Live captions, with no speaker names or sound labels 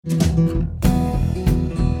All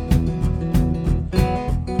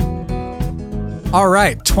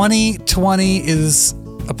right, 2020 is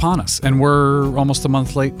upon us, and we're almost a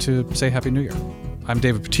month late to say Happy New Year. I'm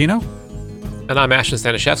David Patino. And I'm Ashton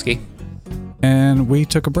Stanishevsky. And we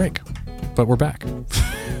took a break, but we're back.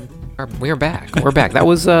 We're back. We're back. That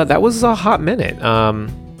was a hot minute.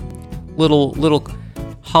 Little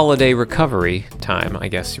holiday recovery time, I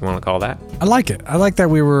guess you want to call that. I like it. I like that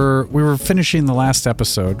we were finishing the last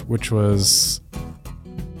episode, which was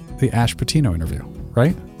the Ash Patino interview,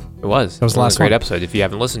 right? It was. That was the last great one. episode. If you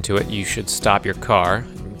haven't listened to it, you should stop your car,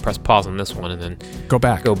 press pause on this one, and then Go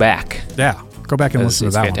back. Yeah, go back and listen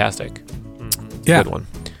to that fantastic. one. Mm-hmm. Yeah. Good one.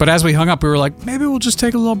 But as we hung up, we were like, maybe we'll just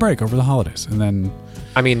take a little break over the holidays, and then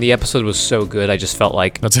I mean, the episode was so good. I just felt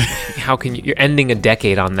like, that's it. how can you're ending a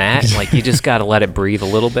decade on that? Like, you just got to let it breathe a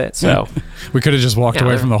little bit. So We could have just walked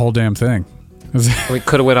away from the whole damn thing. we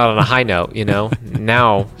could have went out on a high note, you know.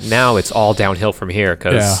 Now it's all downhill from here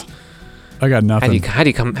because. Yeah. I got nothing. How do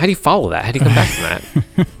you follow that? How do you come back from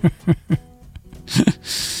that?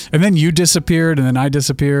 And then you disappeared, and then I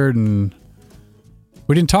disappeared, and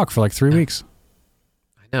we didn't talk for like 3 weeks.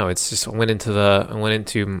 I know, it's just I went into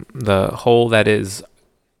the hole that is,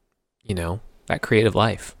 you know, that creative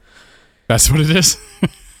life. That's what it is.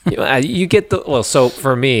 You get so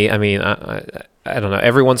for me, I mean, I don't know.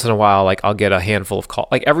 Every once in a while, like I'll get a handful of calls.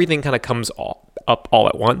 Like everything kind of comes up all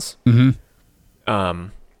at once. Mm-hmm.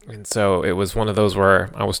 And so it was one of those where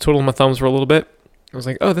I was twiddling my thumbs for a little bit. I was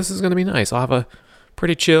like, oh, this is going to be nice. I'll have a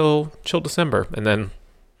pretty chill December. And then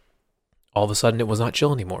all of a sudden it was not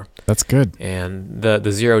chill anymore. That's good. And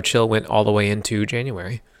the zero chill went all the way into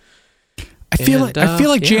January. I feel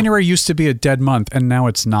like January used to be a dead month, and now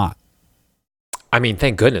it's not. I mean,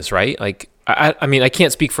 thank goodness, right? Like, I mean, I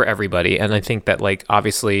can't speak for everybody. And I think that, like,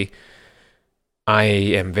 obviously I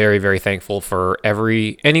am very, very thankful for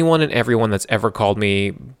anyone and everyone that's ever called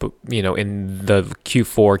me, you know, in the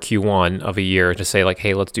Q4, Q1 of a year to say like,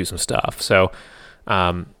 hey, let's do some stuff. So,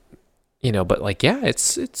 you know, but like, yeah,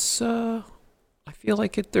 it's I feel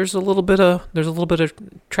like there's a little bit of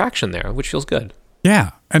traction there, which feels good.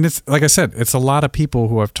 Yeah. And it's like I said, it's a lot of people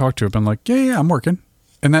who I've talked to have been like, yeah, I'm working.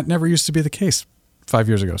 And that never used to be the case 5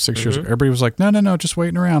 years ago, 6 years ago. Everybody was like, no, just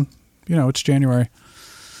waiting around. You know, it's January.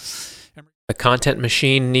 The content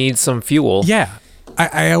machine needs some fuel. Yeah.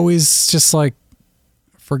 I always just like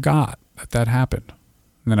forgot that happened.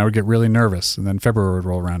 And then I would get really nervous, and then February would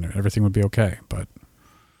roll around and everything would be okay. But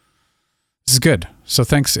this is good. So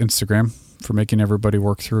thanks, Instagram, for making everybody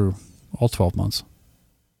work through all 12 months.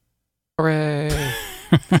 Hooray.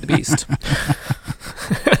 The beast.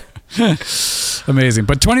 Amazing.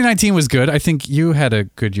 But 2019 was good. I think you had a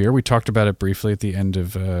good year. We talked about it briefly at the end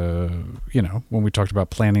of, you know, when we talked about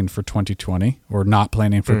planning for 2020 or not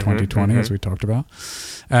planning for 2020, as we talked about.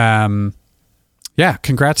 Yeah,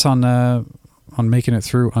 congrats on making it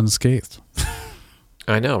through unscathed.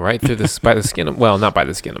 I know, right? Through this, by the skin of, well, not by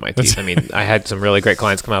the skin of my teeth. I mean, I had some really great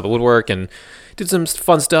clients come out of the woodwork and did some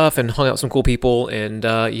fun stuff and hung out with some cool people. And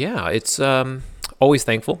yeah, it's always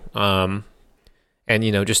thankful. And,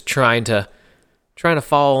 you know, just trying to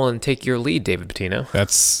follow and take your lead, David Patino.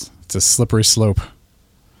 It's a slippery slope.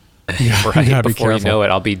 Right. Before you know it,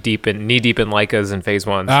 I'll be knee deep in Leicas and phase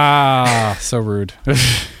ones. Ah, so rude.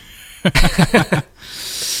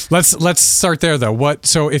 Let's start there though.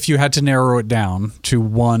 So if you had to narrow it down to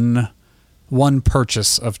one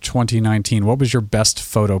purchase of 2019, what was your best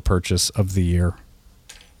photo purchase of the year?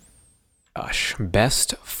 Gosh,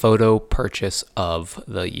 best photo purchase of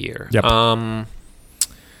the year. Yep.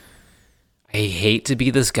 I hate to be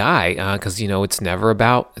this guy because you know it's never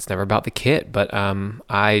about the kit, but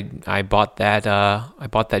I bought that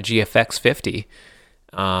GFX 50.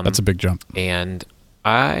 That's a big jump, and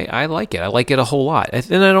I like it. I like it a whole lot.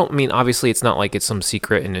 And I don't mean obviously it's not like it's some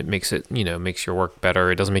secret and it makes your work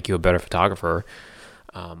better. It doesn't make you a better photographer,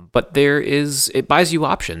 but it buys you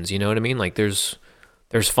options. You know what I mean? Like there's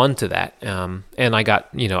fun to that. And I got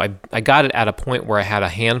I got it at a point where I had a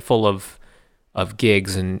handful of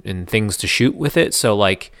gigs and things to shoot with it. So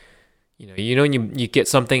like, you get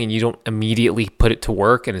something and you don't immediately put it to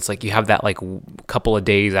work. And it's like, you have that like couple of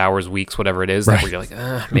days, hours, weeks, whatever it is, right, where you're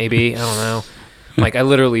like, maybe, I don't know. Like I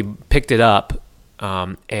literally picked it up.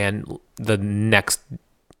 And the next,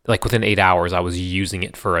 like within 8 hours, I was using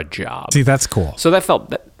it for a job. See, that's cool. So that felt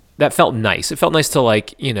nice. It felt nice to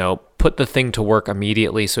like, put the thing to work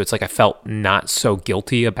immediately. So it's like, I felt not so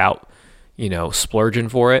guilty about, splurging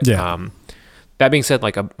for it. Yeah. That being said,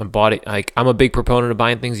 like I bought it, like I'm a big proponent of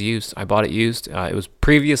buying things used. I bought it used. It was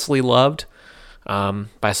previously loved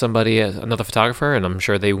by somebody, another photographer, and I'm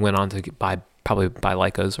sure they went on to probably buy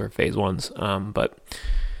Leicas or phase ones. But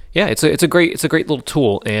yeah, it's a great little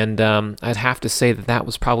tool, and I'd have to say that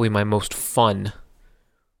was probably my most fun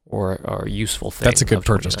or useful thing. That's a good of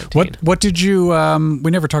purchase. 2019. What did you?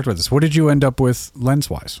 We never talked about this. What did you end up with lens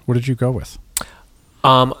wise? What did you go with?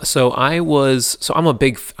 So I'm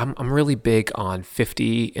really big on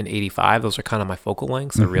 50 and 85. Those are kind of my focal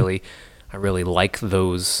lengths. Mm-hmm. I really like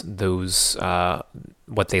those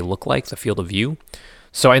what they look like, the field of view.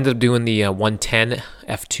 So I ended up doing the 110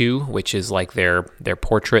 f2, which is like their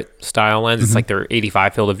portrait style lens. It's like their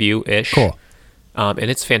 85 field of view ish. Cool. And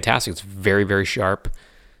it's fantastic. It's very, very sharp.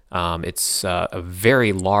 It's a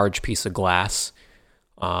very large piece of glass.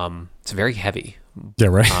 It's very heavy. Yeah,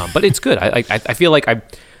 right. But it's good. I feel like I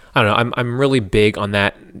don't know. I'm really big on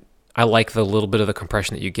that. I like the little bit of the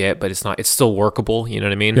compression that you get, but it's still workable. You know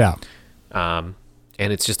what I mean? Yeah.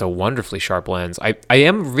 And it's just a wonderfully sharp lens. I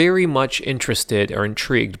am very much interested or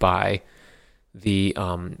intrigued by the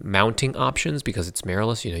mounting options because it's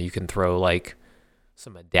mirrorless. You know, you can throw like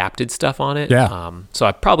some adapted stuff on it. Yeah. So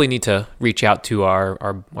I probably need to reach out to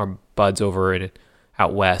our buds over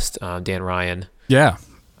out west, Dan Ryan. Yeah.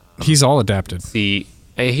 He's all adapted.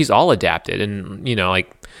 He's all adapted, and you know,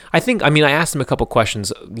 like I asked him a couple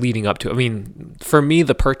questions leading up to. I mean, for me,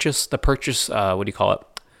 the purchase, what do you call it?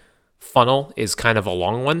 Funnel is kind of a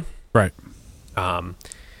long one. Right.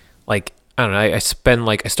 Like I don't know. I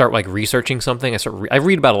start like researching something. I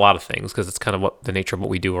read about a lot of things because it's kind of what the nature of what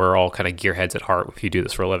we do. We're all kind of gearheads at heart if you do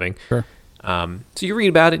this for a living. Sure. So you read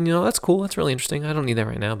about it, and you know that's cool. That's really interesting. I don't need that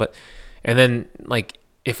right now, and then like.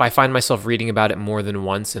 If I find myself reading about it more than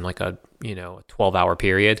once in like a 12-hour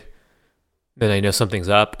period, then I know something's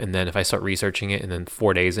up. And then if I start researching it and then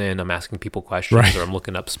 4 days in, I'm asking people questions right. or I'm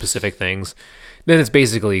looking up specific things, then it's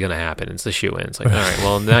basically going to happen. It's the shoe in. It's like, all right,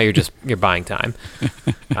 well, now you're buying time.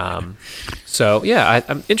 So yeah,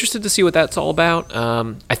 I'm interested to see what that's all about.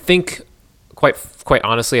 I think quite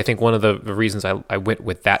honestly, I think one of the reasons I went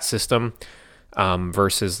with that system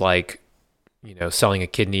versus like, selling a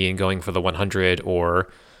kidney and going for the 100 or,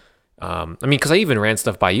 because I even ran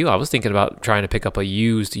stuff by you. I was thinking about trying to pick up a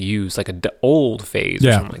used, like old phase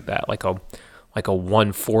or something like that, like a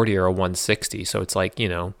 140 or a 160. So it's like,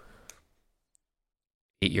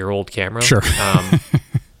 8-year-old camera. Sure.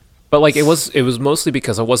 But like it was mostly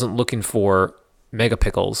because I wasn't looking for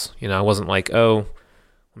megapixels. I wasn't like, oh,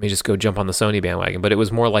 let me just go jump on the Sony bandwagon. But it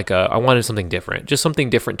was more like I wanted something different, just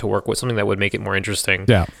something different to work with, something that would make it more interesting.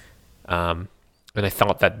 Yeah. And I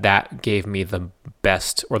thought that gave me the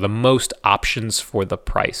best or the most options for the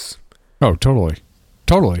price. Oh, totally.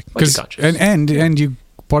 And you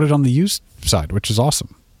bought it on the used side, which is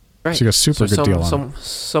awesome. Right. So you got a super good deal on it.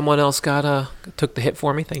 Someone else took the hit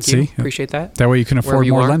for me. Thank you. Appreciate that. That way you can afford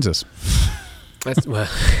more lenses.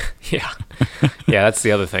 Yeah. Yeah, that's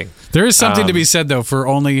the other thing. There is something to be said, though, for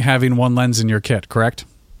only having one lens in your kit, correct?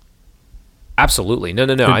 Absolutely. No.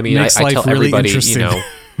 I mean, I tell really everybody,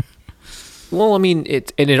 Well, I mean,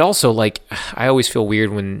 it also like I always feel weird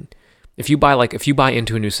when if you buy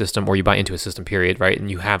into a new system or you buy into a system period, right,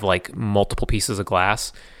 and you have like multiple pieces of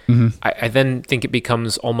glass, I then think it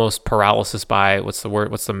becomes almost paralysis by what's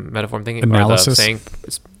the metaphor I'm thinking? Analysis. Or the saying?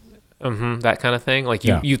 That kind of thing. Like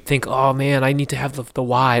you think, oh man, I need to have the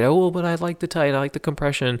wide. Oh, but I like the tight. I like the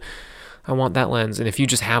compression. I want that lens. And if you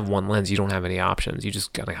just have one lens, you don't have any options. You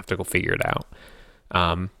just gotta have to go figure it out.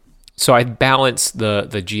 So I balance the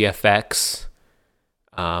GFX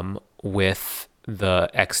with the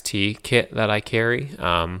XT kit that I carry,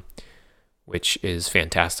 which is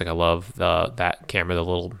fantastic. I love that camera, the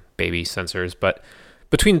little baby sensors. But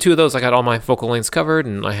between the two of those, I got all my focal lengths covered,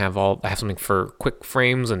 and I have something for quick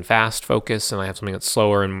frames and fast focus, and I have something that's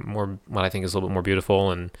slower and more what I think is a little bit more beautiful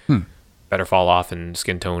and better fall off and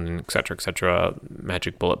skin tone and et cetera,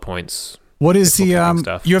 magic bullet points. What is the you have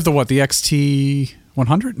the XT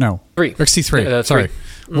 100? No. 3. XT3. Sorry.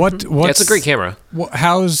 3. Mm-hmm. It's a great camera.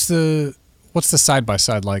 What's the side by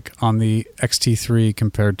side like on the XT3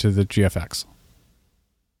 compared to the GFX?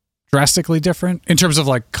 Drastically different in terms of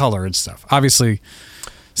like color and stuff. Obviously,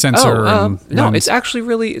 sensor. No, it's actually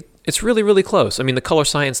really, really close. I mean, the color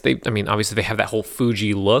science. Obviously they have that whole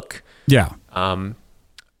Fuji look. Yeah.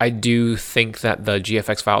 I do think that the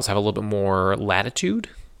GFX files have a little bit more latitude,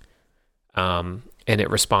 and it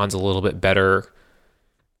responds a little bit better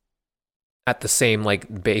at the same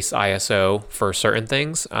like base ISO for certain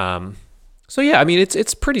things. So yeah, I mean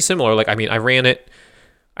it's pretty similar. Like I ran it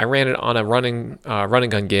on a running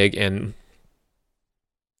gun gig, and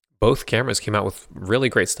both cameras came out with really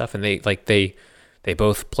great stuff, and they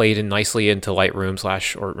both played in nicely into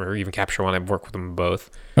Lightroom or even Capture One. I've worked with them both.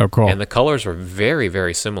 Oh, cool. And the colors were very,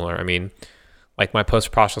 very similar. I mean, like my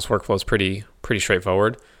post-process workflow is pretty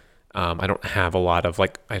straightforward. I don't have a lot of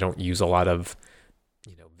I don't use a lot of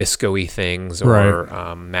visco-y things or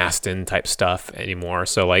Mastin type stuff anymore.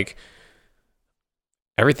 So like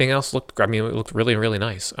everything else looked really, really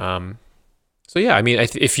nice. So yeah, I mean,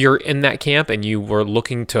 if you're in that camp and you were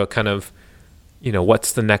looking to kind of,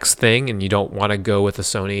 what's the next thing, and you don't want to go with a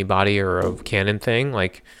Sony body or a Canon thing,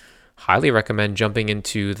 like highly recommend jumping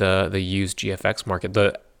into the used GFX market.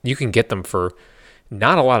 You can get them for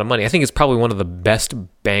not a lot of money. I think it's probably one of the best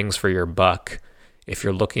bangs for your buck if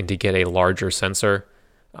you're looking to get a larger sensor,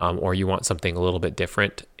 or you want something a little bit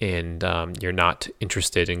different, and you're not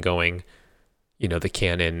interested in going, the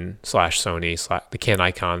Canon / Sony the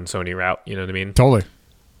Canon Sony route. You know what I mean? Totally.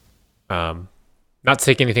 Not to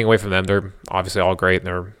take anything away from them. They're obviously all great and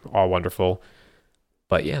they're all wonderful.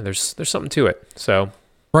 But yeah, there's something to it. So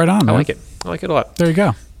right on, man. I like it. I like it a lot. There you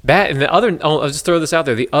go. And I'll just throw this out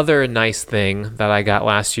there. The other nice thing that I got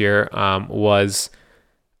last year was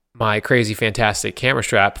my crazy fantastic camera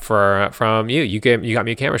strap from you. You got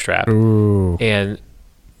me a camera strap. Ooh. And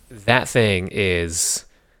that thing it's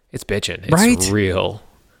bitchin'. It's right?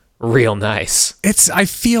 real nice. I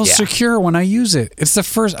feel secure when I use it. It's the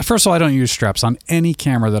first of all, I don't use straps on any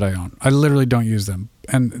camera that I own. I literally don't use them.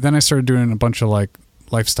 And then I started doing a bunch of like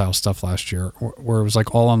lifestyle stuff last year where it was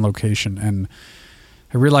like all on location, and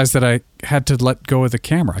I realized that I had to let go of the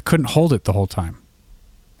camera. I couldn't hold it the whole time.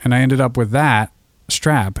 And I ended up with that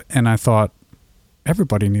strap, and I thought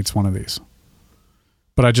everybody needs one of these.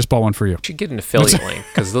 But I just bought one for you. You should get an affiliate link,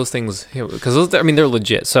 because those things, they're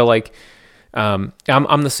legit. So like, I'm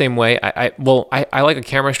the same way. I like a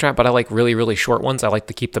camera strap, but I like really, really short ones. I like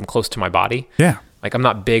to keep them close to my body. Yeah. Like I'm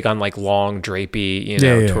not big on like long drapey,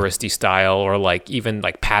 touristy style, or like even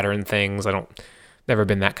like pattern things. Never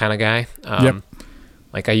been that kind of guy. Yep.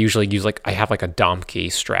 Like I usually use I have like a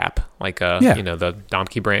Domke strap, like the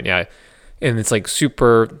Domke brand. Yeah. And it's like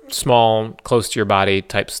super small, close to your body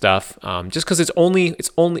type stuff. Just because it's only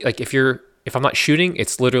like if I'm not shooting,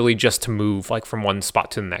 it's literally just to move like from one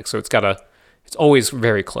spot to the next. So it's always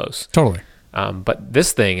very close. Totally. But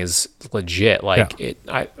this thing is legit. Like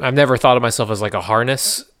I've never thought of myself as like a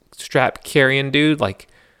harness strap carrying dude. Like,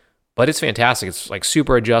 but it's fantastic. It's like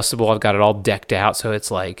super adjustable. I've got it all decked out, so it's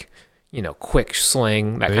like quick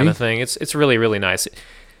sling, that kind of thing. It's really, really nice.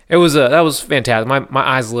 That was fantastic. My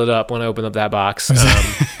eyes lit up when I opened up that box.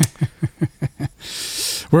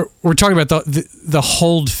 We're talking about the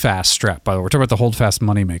Holdfast strap, by the way. We're talking about the Holdfast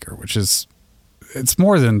Moneymaker, which is, it's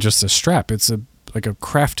more than just a strap. It's like a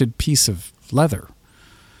crafted piece of leather.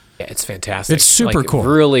 Yeah, it's fantastic. It's super cool.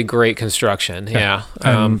 Really great construction. Yeah.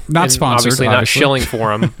 Not sponsored, obviously not shilling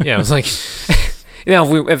for them. Yeah, it's like,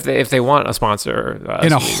 if they want a sponsor,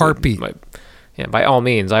 in a heartbeat. By all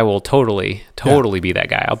means, I will totally be that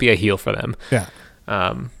guy. I'll be a heel for them. Yeah.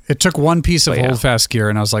 It took one piece of Holdfast gear,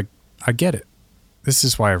 and I was like, I get it. This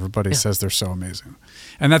is why everybody says they're so amazing.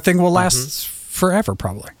 And that thing will last forever,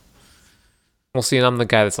 probably. We'll see. And I'm the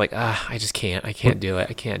guy that's like, I just can't. I can't do it.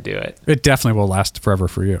 I can't do it. It definitely will last forever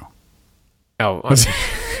for you. Oh.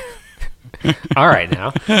 All right,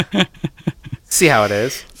 now. See how it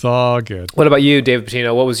is. It's all good. What about you, David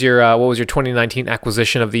Patino? What was your 2019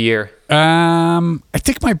 acquisition of the year? I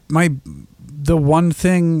think the one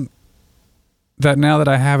thing that now that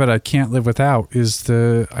I have it, I can't live without is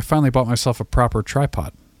I finally bought myself a proper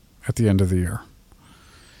tripod at the end of the year.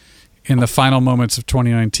 In the final moments of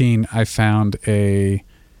 2019, I found a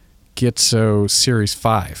Gitzo Series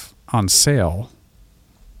 5 on sale,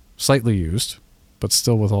 slightly used, but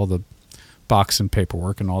still with all the box and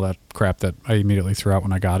paperwork and all that crap that I immediately threw out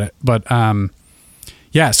when I got it. But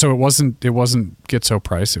so it wasn't Gitzo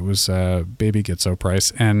price. It was baby Gitzo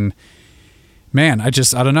price. And man, I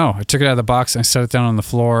don't know. I took it out of the box and I set it down on the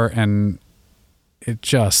floor, and it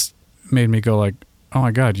just made me go like, oh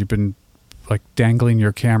my God, you've been like dangling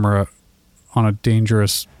your camera on a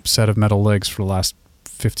dangerous set of metal legs for the last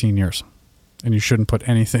 15 years. And you shouldn't put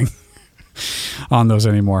anything on those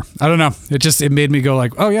anymore. I don't know. It made me go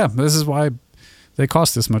like, oh yeah, this is why they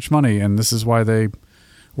cost this much money, and this is why they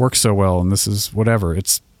work so well, and this is whatever.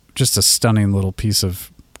 It's just a stunning little piece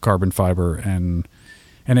of carbon fiber, and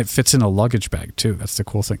it fits in a luggage bag too. That's the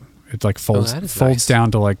cool thing. It like folds nice.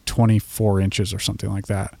 Down to like 24 inches or something like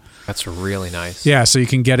that. That's really nice. Yeah, so you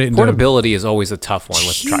can get it into portability is always a tough one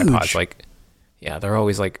with tripods. Like, yeah, they're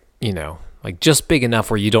always like, like just big enough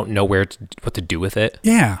where you don't know what to do with it.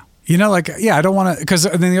 Yeah. I don't want to, because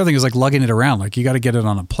then the other thing is like lugging it around. Like you got to get it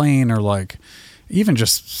on a plane, or like even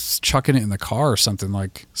just chucking it in the car or something.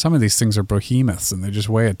 Like some of these things are behemoths and they just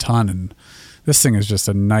weigh a ton. And this thing is just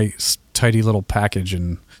a nice, tidy little package.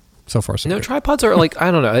 And So far, so No, good. tripods are like,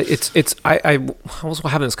 I don't know. I was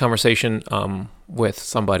having this conversation with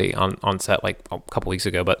somebody on set like a couple weeks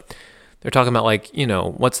ago, but they're talking about like,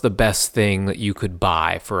 what's the best thing that you could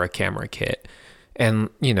buy for a camera kit? And,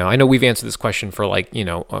 I know we've answered this question for like, I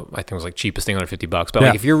think it was like cheapest thing under $50, but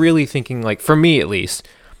like if you're really thinking like, for me at least,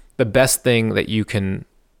 the best thing that you can,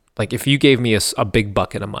 like if you gave me a big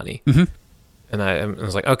bucket of money and I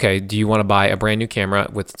was like, okay, do you want to buy a brand new camera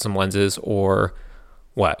with some lenses or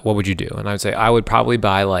what would you do? And I would say I would probably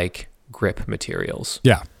buy like grip materials.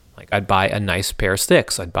 Yeah. Like I'd buy a nice pair of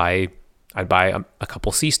sticks. I'd buy a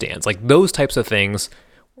couple C-stands, like those types of things,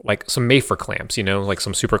 like some Mafer clamps, like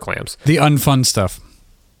some super clamps. The unfun stuff.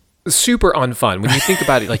 Super unfun. When you think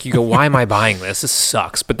about it, like you go, why am I buying this? This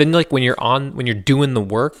sucks. But then like when you're doing the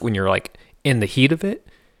work, when you're like in the heat of it,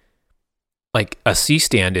 like a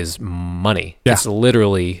C-stand is money. Yeah. It's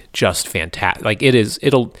literally just fantastic. Like it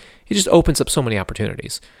just opens up so many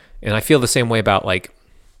opportunities. And I feel the same way about like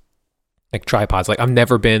tripods. Like I've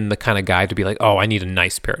never been the kind of guy to be like, oh, I need a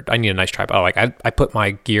nice tripod. Like I put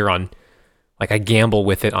my gear on, like I gamble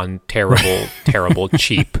with it on terrible,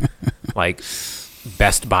 cheap, like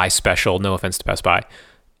Best Buy special. No offense to Best Buy.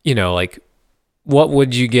 Like what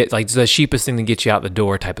would you get? Like the cheapest thing to get you out the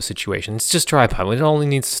door type of situation. It's just tripod. It only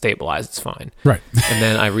needs to stabilize. It's fine. Right. And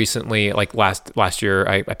then I recently, like last year,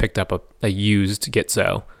 I picked up a used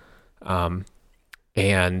Gitzo.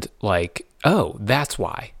 And like, oh, that's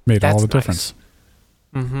why. Made that's all the nice.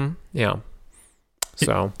 difference. Yeah.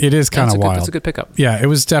 So it is kind of wild. That's a good pickup. Yeah, it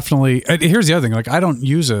was definitely. Here's the other thing. Like, I don't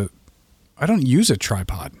use a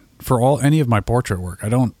tripod for any of my portrait work. I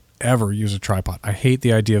don't ever use a tripod. I hate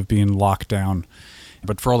the idea of being locked down.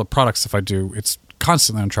 But for all the product stuff I do, it's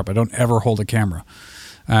constantly on tripod. I don't ever hold a camera.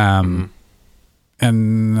 And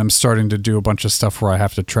I'm starting to do a bunch of stuff where I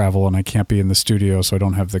have to travel and I can't be in the studio, so I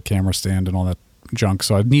don't have the camera stand and all that junk.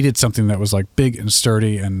 So I needed something that was like big and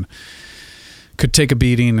sturdy and could take a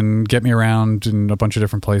beating and get me around in a bunch of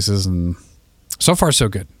different places. And so far, so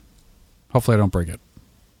good. Hopefully I don't break it.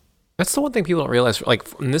 That's the one thing people don't realize. Like,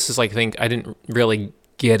 and this is like, I think I didn't really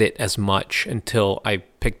get it as much until I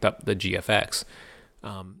picked up the GFX.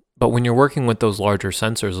 But when you're working with those larger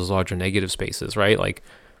sensors, those larger negative spaces, right? Like,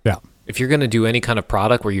 yeah. If you're going to do any kind of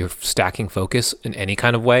product where you're stacking focus in any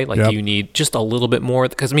kind of way, like you need just a little bit more,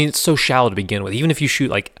 because I mean, it's so shallow to begin with. Even if you shoot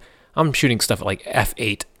like, I'm shooting stuff at like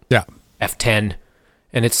f8, f10,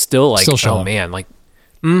 and it's still like, oh man, like,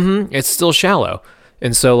 it's still shallow.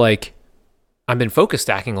 And so like, I've been focus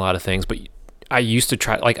stacking a lot of things, but I used to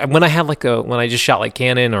try, like when I had like when I just shot like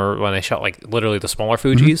Canon or when I shot like literally the smaller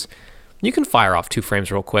Fujis, you can fire off 2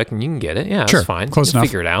 frames real quick and you can get it. Yeah, sure. That's fine. Close enough.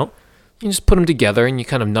 Figure it out. You just put them together and you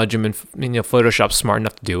kind of nudge them, and Photoshop's smart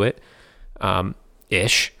enough to do it,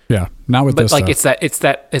 ish. Yeah, not with this. But like stuff. it's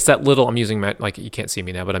that little. I'm using like you can't see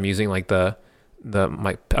me now, but I'm using like a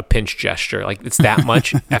pinch gesture. Like it's that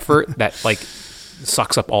much effort that like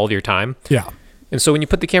sucks up all of your time. Yeah. And so when you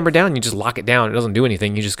put the camera down, you just lock it down. It doesn't do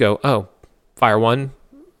anything. You just go, oh, fire 1,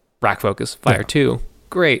 rack focus, fire 2,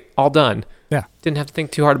 great, all done. Yeah, didn't have to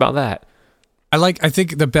think too hard about that. I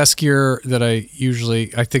think the best gear that I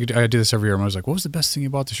think I do this every year. I was like, what was the best thing you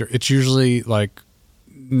bought this year? It's usually like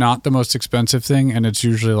not the most expensive thing, and it's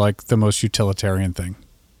usually like the most utilitarian thing,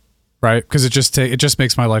 right? Because it just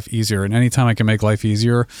makes my life easier. And anytime I can make life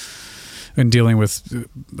easier in dealing with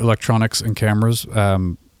electronics and cameras,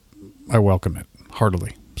 I welcome it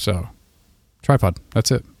heartily. So tripod, that's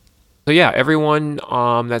it. So yeah, everyone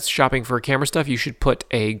that's shopping for camera stuff, you should put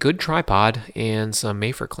a good tripod and some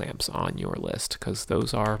Mafer clamps on your list, because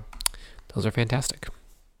those are fantastic.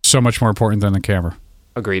 So much more important than the camera.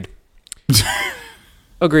 Agreed.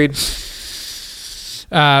 Agreed.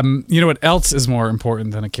 You know what else is more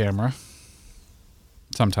important than a camera?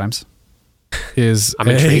 Sometimes is I'm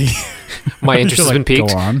intrigued. My interest has been piqued.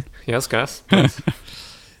 Go on. Yes, Gus.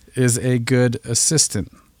 Is a good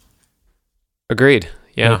assistant. Agreed.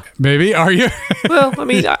 Yeah. Maybe. Are you? Well, I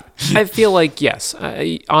mean, I feel like, yes,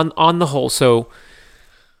 on the whole. So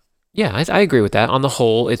yeah, I agree with that. On the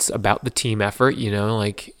whole, it's about the team effort,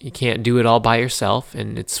 like you can't do it all by yourself,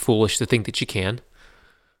 and it's foolish to think that you can.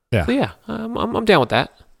 Yeah. So yeah, I'm down with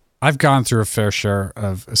that. I've gone through a fair share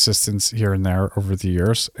of assistants here and there over the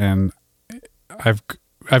years, and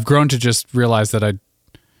I've grown to just realize that I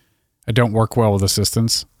don't work well with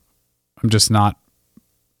assistants. I'm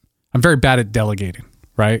very bad at delegating,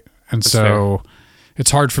 right? And That's so fair.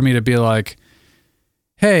 It's hard for me to be like,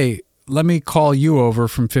 hey, let me call you over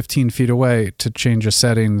from 15 feet away to change a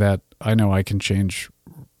setting that I know I can change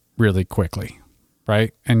really quickly,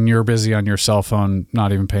 right? And you're busy on your cell phone,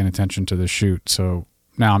 not even paying attention to the shoot. So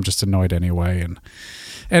now I'm just annoyed anyway.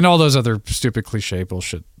 And all those other stupid cliche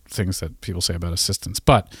bullshit things that people say about assistants.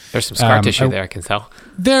 But there's some scar tissue there, I can tell.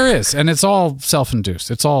 There is, and it's all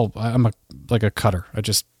self-induced. It's all, like a cutter. I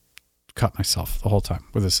just cut myself the whole time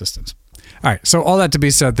with assistants. All right, so all that to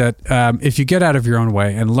be said that if you get out of your own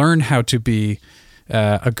way and learn how to be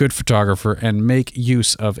a good photographer and make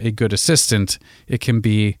use of a good assistant, it can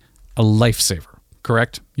be a lifesaver,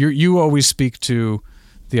 correct? You always speak to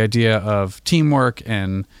the idea of teamwork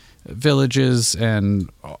and villages and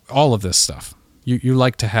all of this stuff. You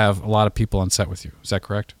like to have a lot of people on set with you. Is that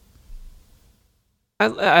correct?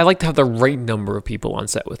 I like to have the right number of people on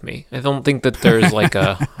set with me. I don't think that there's like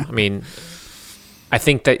I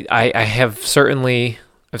think that I've certainly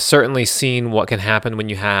seen what can happen when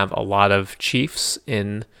you have a lot of chiefs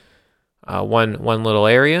in one little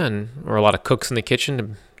area or a lot of cooks in the kitchen, to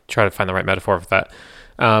try to find the right metaphor for that.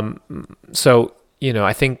 So,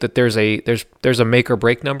 I think that there's a make or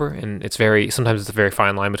break number, and sometimes it's a very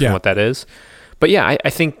fine line between what that is. But yeah, I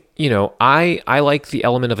think, I like the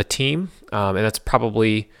element of a team, and that's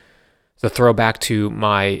probably the throwback to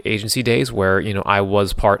my agency days where, I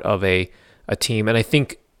was part of a team. And I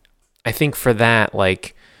think for that,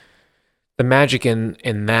 like the magic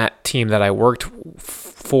in that team that I worked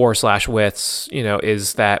for/with,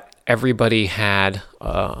 is that everybody had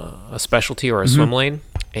a specialty or a swim lane.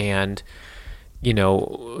 And,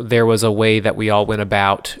 there was a way that we all went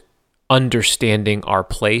about understanding our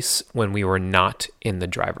place when we were not in the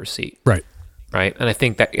driver's seat. Right. Right. And I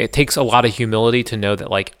think that it takes a lot of humility to know that,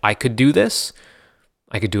 like, I could do this,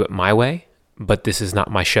 I could do it my way, but this is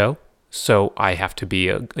not my show. So I have to be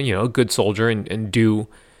a good soldier and do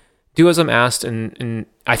as I'm asked. And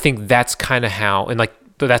I think that's kind of how, and like,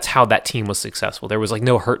 that's how that team was successful. There was like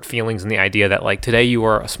no hurt feelings in the idea that like today you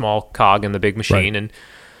are a small cog in the big machine, right,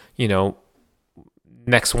 and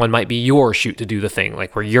next one might be your shoot to do the thing,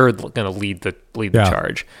 like where you're going to lead the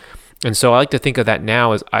charge. And so I like to think of that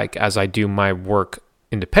now as I do my work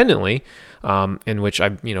independently, in which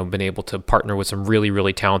I've been able to partner with some really,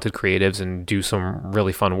 really talented creatives and do some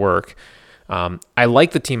really fun work. I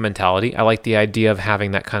like the team mentality. I like the idea of having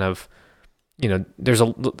that kind of,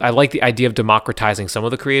 I like the idea of democratizing some of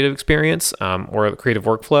the creative experience, or the creative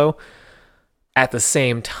workflow. At the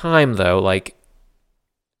same time, though, like,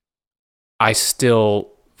 I still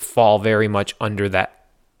fall very much under the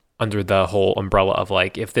whole umbrella of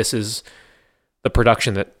like, if this is the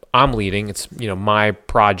production that I'm leading, it's, my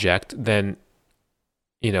project, then,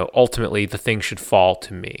 ultimately the thing should fall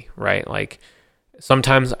to me, right? Like,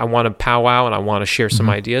 sometimes I want to powwow and I want to share some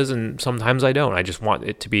ideas, and sometimes I don't. I just want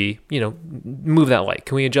it to be, move that light.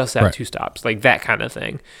 Can we adjust that 2 stops? Like that kind of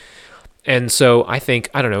thing. And so I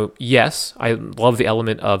think, I don't know, yes, I love the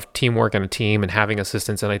element of teamwork and a team and having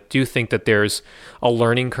assistants. And I do think that there's a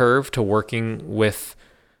learning curve to working with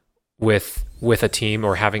a team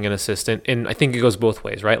or having an assistant. And I think it goes both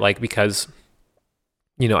ways, right? Like, because,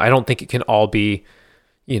 I don't think it can all be,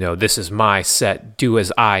 this is my set, do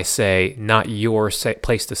as I say, not your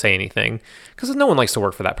place to say anything. Because no one likes to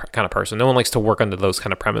work for that kind of person. No one likes to work under those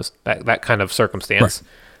kind of premise, that kind of circumstance,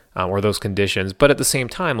 right, or those conditions. But at the same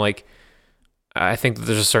time, like, I think that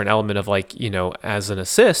there's a certain element of like, as an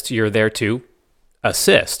assist, you're there to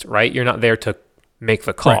assist, right? You're not there to make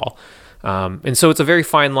the call. Right. And so it's a very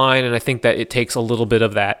fine line. And I think that it takes a little bit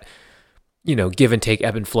of that, give and take,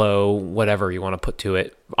 ebb and flow, whatever you want to put to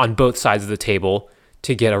it, on both sides of the table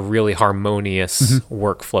to get a really harmonious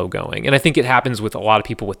workflow going. And I think it happens with a lot of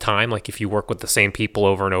people with time. Like if you work with the same people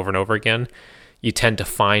over and over and over again, you tend to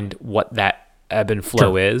find what that ebb and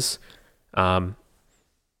flow is.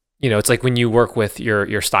 It's like when you work with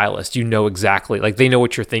your stylist, exactly, like they know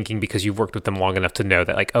what you're thinking because you've worked with them long enough to know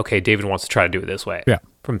that, like, okay, David wants to try to do it this way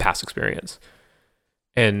from past experience.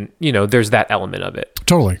 And, there's that element of it.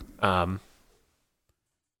 Totally.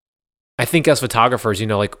 I think as photographers,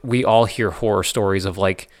 like we all hear horror stories of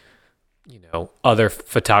like, other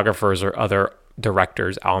photographers or other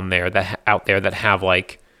directors out there that have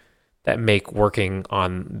like, that make working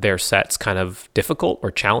on their sets kind of difficult or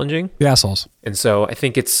challenging. The assholes. And so I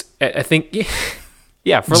think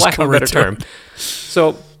yeah, for lack of a better term.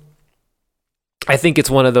 So I think it's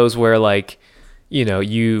one of those where like, you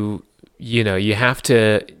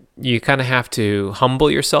kind of have to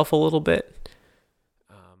humble yourself a little bit.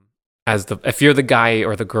 If you're the guy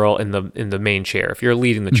or the girl in the main chair, if you're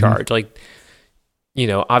leading the charge, like,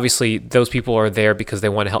 obviously those people are there because they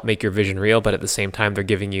want to help make your vision real, but at the same time, they're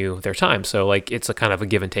giving you their time. So like, it's a kind of a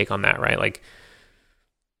give and take on that, right? Like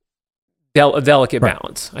a delicate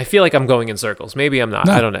balance. I feel like I'm going in circles. Maybe I'm not,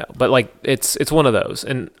 I don't know, but like, it's one of those,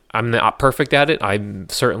 and I'm not perfect at it. I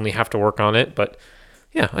certainly have to work on it, but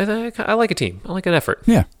yeah, I like a team. I like an effort.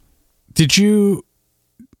 Yeah. Did you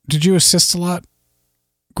assist a lot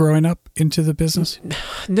growing up into the business?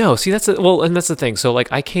 No, see and that's the thing. So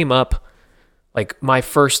like I came up like my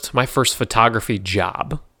first photography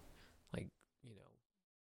job, like, you know,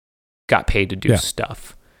 got paid to do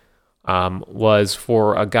stuff. Was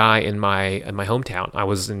for a guy in my hometown. I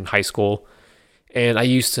was in high school, and I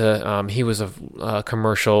used to. He was a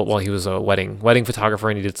commercial. Well, he was a wedding photographer,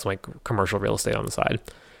 and he did some like commercial real estate on the side.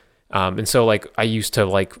 And so like I used to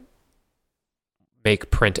like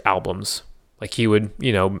make print albums. Like he would,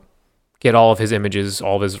 you know, get all of his images,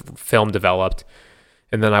 all of his film developed,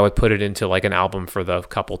 and then I would put it into like an album for the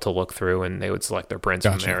couple to look through, and they would select their prints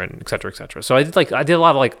from there, and et cetera, et cetera. So I did a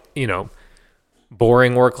lot of like, you know,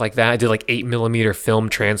 boring work like that. I did like 8mm film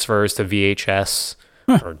transfers to VHS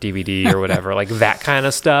or DVD or whatever, like that kind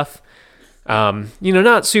of stuff. You know,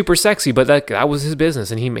 not super sexy, but that was his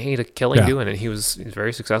business, and he made a killing doing it. He was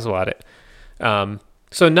very successful at it.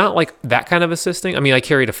 So not like that kind of assisting. I mean, I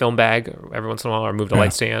carried a film bag every once in a while, or moved a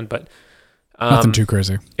light stand, but nothing too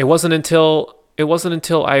crazy. It wasn't until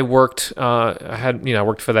I worked. I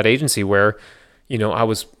worked for that agency where, you know,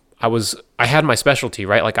 I had my specialty,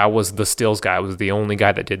 right? Like I was the stills guy. I was the only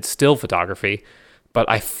guy that did still photography, but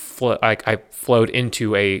I flowed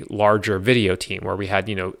into a larger video team where we had,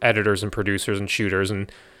 you know, editors and producers and shooters.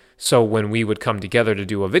 And so when we would come together to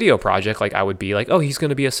do a video project, like I would be like, oh, he's going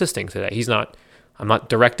to be assisting today. I'm not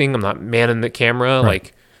directing. I'm not manning the camera.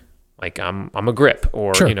 Right. Like I'm a grip,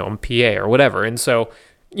 or, Sure. you know, I'm PA or whatever. And so,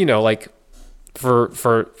 you know, like for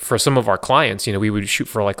some of our clients, you know, we would shoot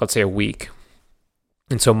for like, let's say a week.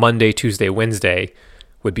 And so Monday, Tuesday, Wednesday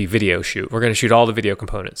would be video shoot. We're going to shoot all the video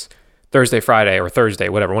components. Thursday, Friday, or Thursday,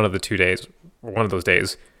 whatever, one of those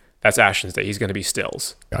days, that's Ashton's day. He's going to be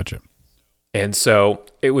stills. Gotcha. And so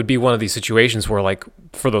it would be one of these situations where, like,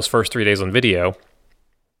 for those first 3 days on video,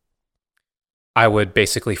 I would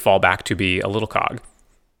basically fall back to be a little cog.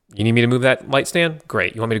 You need me to move that light stand?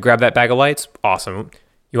 Great. You want me to grab that bag of lights? Awesome.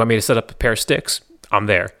 You want me to set up a pair of sticks? I'm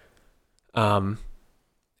there. And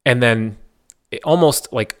then it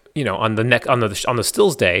almost like, you know, on the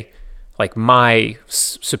stills day, like my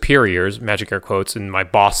superiors, magic air quotes, and my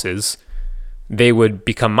bosses, they would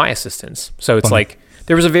become my assistants. So it's like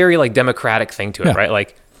there was a very like democratic thing to it, right?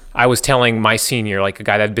 Like I was telling my senior, like a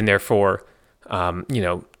guy that had been there for,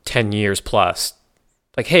 10 years plus,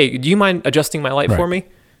 like, hey, do you mind adjusting my light for me?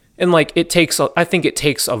 And like I think it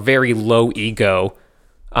takes a very low ego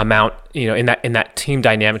amount, you know, in that team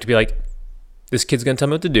dynamic to be like, this kid's gonna tell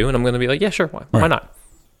me what to do, and I'm gonna be like, yeah, sure, why not?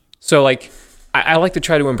 So like I like to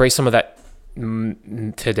try to embrace some of that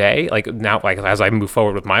today, like now, like as I move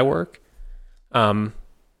forward with my work, under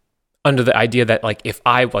the idea that like if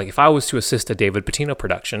I was to assist a David Patino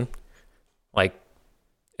production, like,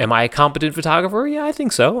 am I a competent photographer? Yeah, I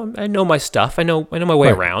think so. I know my stuff. I know my way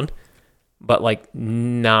around, but like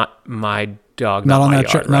not my dog, not on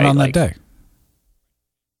that yard, not on that day.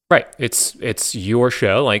 Right. It's your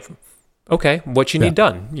show. Like, okay, what you need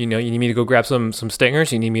done? You know, you need me to go grab some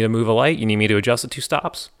stingers. You need me to move a light. You need me to adjust the 2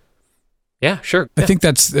 stops. Yeah, sure. I think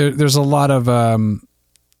there's a lot of,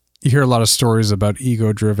 you hear a lot of stories about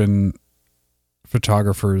ego-driven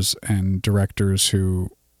photographers and directors who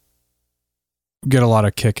get a lot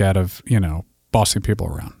of kick out of, you know, bossing people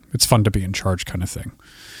around. It's fun to be in charge kind of thing.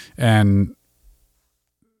 And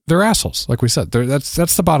they're assholes, like we said.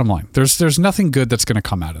 That's the bottom line. There's nothing good that's going to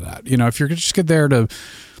come out of that. You know, if you're just get there to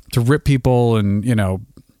rip people and, you know,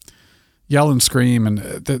 yell and scream, and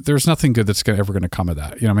there's nothing good that's ever going to come of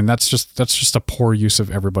that. You know, I mean, that's just a poor use of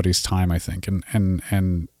everybody's time, I think.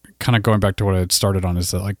 And kind of going back to what I had started on is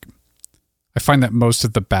that, like, I find that most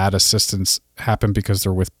of the bad assistants happen because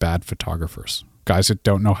they're with bad photographers, guys that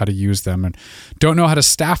don't know how to use them and don't know how to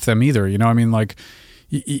staff them either. You know, I mean, like,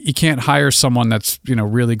 you can't hire someone that's, you know,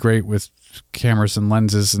 really great with cameras and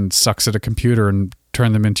lenses and sucks at a computer and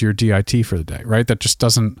turn them into your DIT for the day, right? That just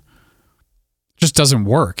doesn't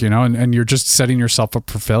work, you know, and you're just setting yourself up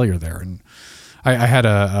for failure there. And I had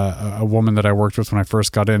a woman that I worked with when I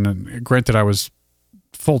first got in, and granted I was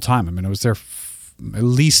full time. I mean, I was there at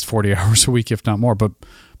least 40 hours a week, if not more. But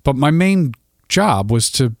my main job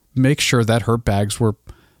was to make sure that her bags were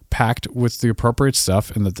packed with the appropriate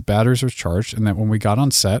stuff and that the batteries were charged, and that when we got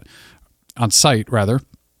on site, that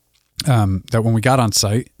when we got on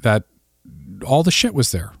site, that all the shit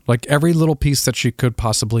was there, like every little piece that she could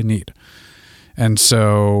possibly need. And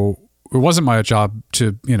so it wasn't my job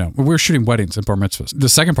to, you know, we were shooting weddings and bar mitzvahs. The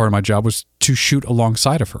second part of my job was to shoot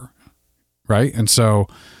alongside of her. Right. And so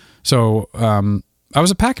I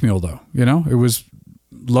was a pack mule though, you know, it was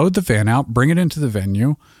load the van out, bring it into the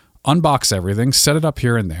venue, unbox everything, set it up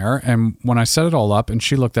here and there. And when I set it all up and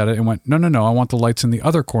she looked at it and went, no, I want the lights in the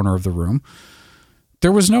other corner of the room.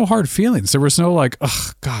 there was no hard feelings. There was no like,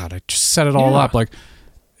 oh God, I just set it all up. Like,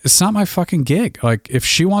 it's not my fucking gig. Like, if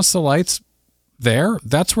she wants the lights there,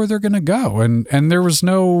 that's where they're going to go. And there was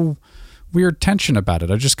no weird tension about it.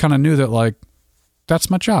 I just kind of knew that, like, that's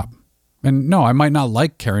my job. And no, I might not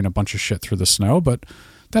like carrying a bunch of shit through the snow, but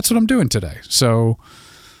that's what I'm doing today. So,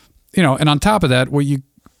 you know, and on top of that, what you,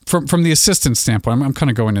 from the assistant standpoint, I'm kind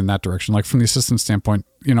of going in that direction. Like, from the assistant standpoint,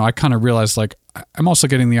 you know, I kind of realized, like, I'm also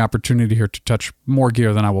getting the opportunity here to touch more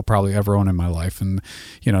gear than I will probably ever own in my life. And,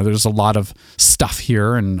 you know, there's a lot of stuff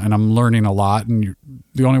here, and I'm learning a lot. And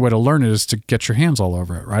the only way to learn it is to get your hands all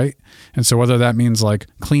over it, right? And so whether that means, like,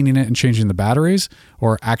 cleaning it and changing the batteries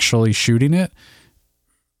or actually shooting it,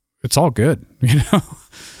 it's all good. You know,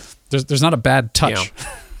 there's not a bad touch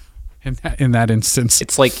in that instance.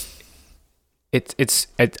 It's like,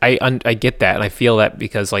 I get that, and I feel that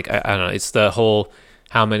because, like, I don't know, it's the whole,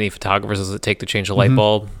 how many photographers does it take to change a light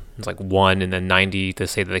bulb? It's like 1, and then 90 to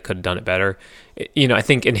say that they could have done it better. You know, I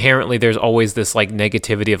think inherently there's always this, like,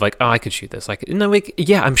 negativity of, like, oh, I could shoot this. Like, no, like,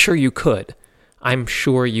 yeah, I'm sure you could. I'm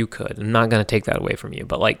not going to take that away from you.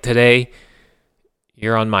 But, like, today,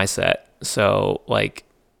 you're on my set, so, like,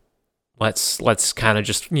 let's kind of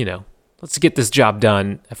just, you know, let's get this job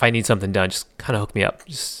done. If I need something done, just kind of hook me up.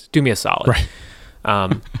 Just do me a solid. Right.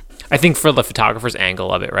 I think for the photographer's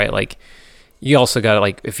angle of it, right? Like, you also got to,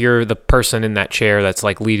 like, if you're the person in that chair that's,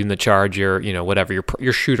 like, leading the charge, you're, you know, whatever,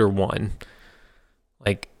 you're shooter one.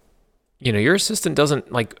 Like, you know, your assistant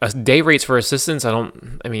doesn't, like, day rates for assistants, I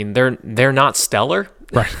mean, they're not stellar.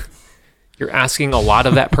 Right. You're asking a lot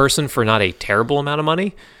of that person for not a terrible amount of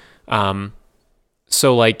money.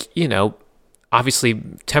 So, like, you know, obviously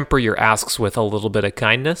temper your asks with a little bit of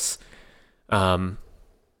kindness. I don't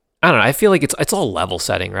know. I feel like it's all level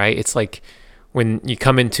setting, right? It's like when you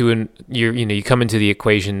come into you come into the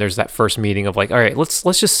equation, there's that first meeting of, like, all right, let's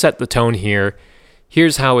just set the tone here.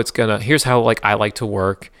 Here's how like I like to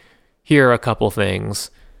work. Here are a couple things.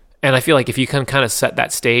 And I feel like if you can kind of set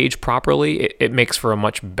that stage properly, it makes for a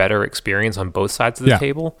much better experience on both sides of the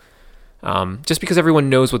table. Just because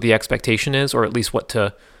everyone knows what the expectation is, or at least what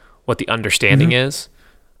the understanding is.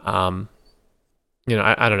 You know,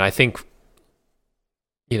 I don't know. I think,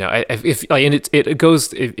 you know, if like, and it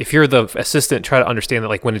goes, if you're the assistant, try to understand that,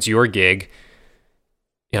 like, when it's your gig,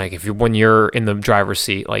 you know, like, when you're in the driver's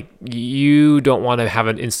seat, like, you don't want to have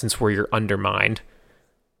an instance where you're undermined.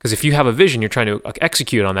 Because if you have a vision, you're trying to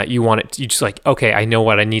execute on that. You just like, okay, I know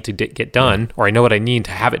what I need to get done, or I know what I need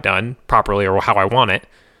to have it done properly, or how I want it,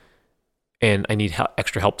 and I need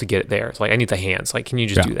extra help to get it there. It's like, I need the hands. Like, can you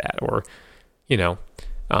just do that? Or, you know,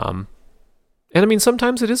 and I mean,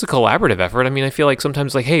 sometimes it is a collaborative effort. I mean, I feel like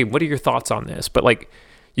sometimes, like, hey, what are your thoughts on this? But, like,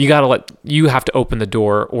 you have to open the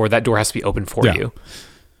door, or that door has to be open for you,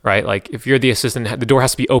 right? Like, if you're the assistant, the door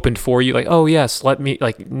has to be opened for you. Like, oh yes, let me,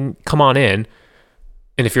 like, come on in.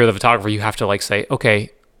 And if you're the photographer, you have to, like, say,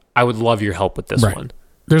 okay, I would love your help with this one.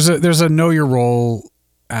 There's a know your role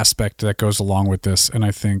aspect that goes along with this. And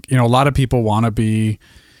I think, you know, a lot of people want to be,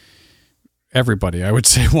 everybody, I would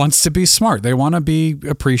say, wants to be smart. They want to be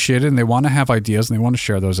appreciated, and they want to have ideas, and they want to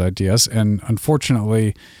share those ideas. And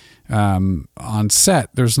unfortunately, on set,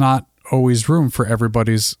 there's not always room for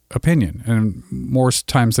everybody's opinion. And more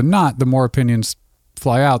times than not, the more opinions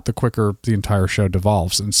fly out, the quicker the entire show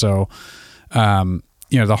devolves. And so,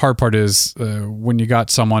 you know, the hard part is when you got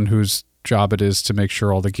someone whose job it is to make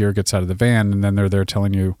sure all the gear gets out of the van, and then they're there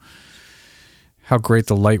telling you how great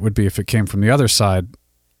the light would be if it came from the other side.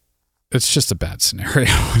 It's just a bad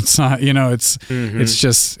scenario. It's not, you know, it's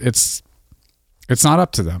just, it's not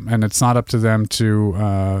up to them, and it's not up to them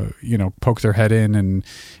to, you know, poke their head in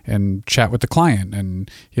and chat with the client.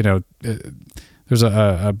 And, you know, there's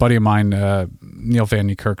a buddy of mine, Neil Van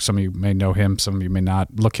Niekerk. Some of you may know him. Some of you may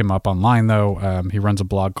not. Look him up online, though. He runs a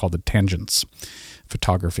blog called the Tangents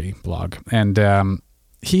Photography blog. And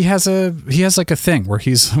he has like a thing where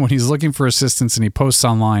when he's looking for assistance and he posts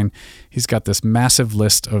online, he's got this massive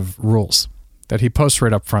list of rules that he posts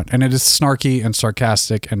right up front. And it is snarky and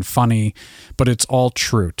sarcastic and funny, but it's all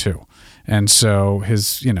true, too. And so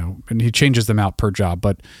and he changes them out per job,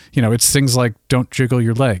 but, you know, it's things like don't jiggle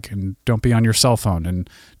your leg, and don't be on your cell phone, and,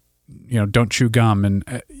 you know, don't chew gum.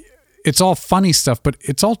 And it's all funny stuff, but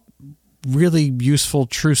it's all really useful,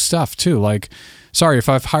 true stuff too. Like, sorry, if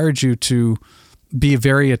I've hired you to be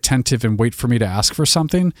very attentive and wait for me to ask for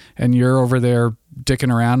something, and you're over there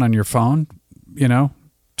dicking around on your phone, you know,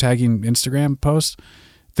 tagging Instagram posts,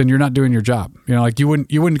 then you're not doing your job. You know, like you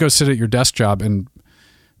wouldn't go sit at your desk job and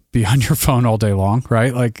be on your phone all day long,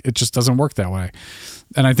 right? Like, it just doesn't work that way.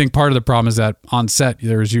 And I think part of the problem is that on set,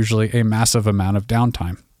 there's usually a massive amount of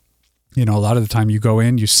downtime. A lot of the time you go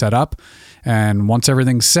in, you set up, and once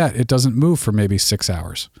everything's set, it doesn't move for maybe 6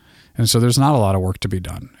 hours. And so there's not a lot of work to be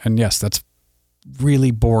done. And yes, that's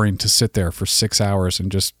really boring to sit there for 6 hours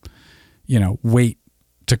and just, wait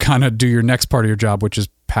to kind of do your next part of your job, which is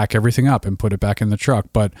pack everything up and put it back in the truck.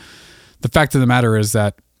 But the fact of the matter is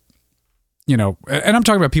that, and I'm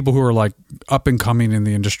talking about people who are like up and coming in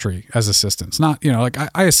the industry as assistants, not, like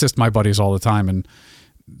I assist my buddies all the time and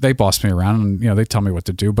they boss me around and, they tell me what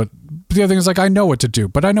to do. But the other thing is like, I know what to do,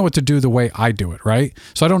 but I know what to do the way I do it. Right.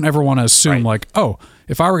 So I don't ever want to assume like, oh,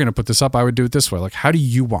 if I were going to put this up, I would do it this way. Like, how do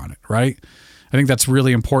you want it? Right. I think that's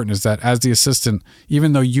really important, is that as the assistant,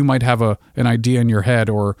 even though you might have an idea in your head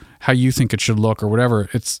or how you think it should look or whatever,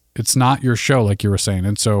 it's not your show, like you were saying.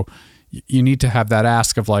 And so you need to have that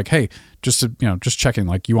ask of like, hey, just checking,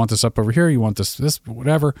 like, you want this up over here, you want this,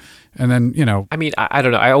 whatever. And then, I mean, I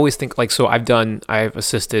don't know. I always think like, so I've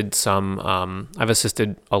assisted I've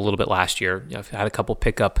assisted a little bit last year. I've had a couple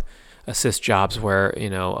pickup assist jobs where,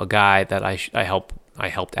 a guy that I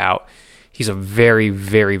helped out, he's a very,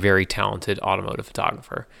 very, very talented automotive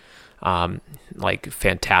photographer. Like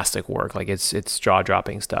fantastic work. Like it's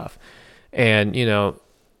jaw-dropping stuff. And,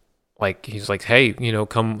 like he's like, hey,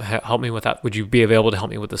 come help me with that. Would you be available to help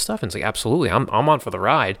me with this stuff? And it's like, absolutely. I'm on for the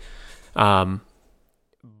ride.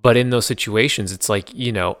 But in those situations, it's like,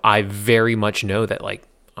 I very much know that like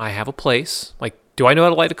I have a place. Like, do I know how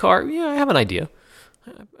to light a car? Yeah, I have an idea.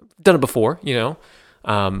 I've done it before,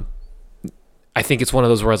 I think it's one of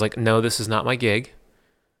those where I was like, no, this is not my gig.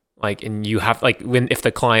 Like, and you have like, if the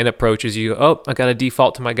client approaches you, oh, I got to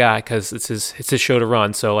default to my guy because it's his show to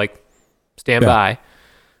run. So like, stand by.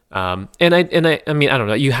 I mean, I don't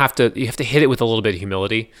know. You have to hit it with a little bit of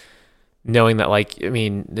humility, knowing that like, I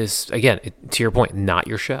mean, this again, to your point, not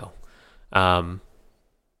your show. And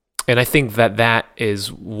I think that is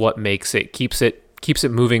what keeps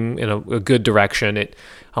it moving in a good direction. It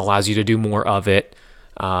allows you to do more of it.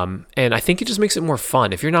 And I think it just makes it more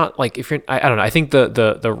fun. If you're not like, I don't know, I think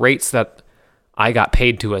the rates that I got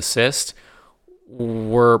paid to assist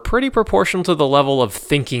were pretty proportional to the level of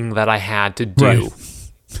thinking that I had to do.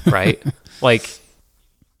 Right. Like,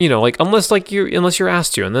 like unless you're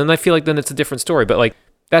asked to, and then I feel like then it's a different story, but like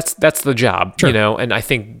that's the job, sure. And I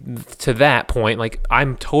think to that point, like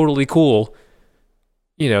I'm totally cool,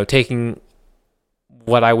 taking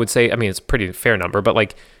what I would say, I mean, it's a pretty fair number, but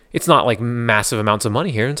like, it's not like massive amounts of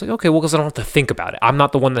money here. And it's like, okay, well, because I don't have to think about it. I'm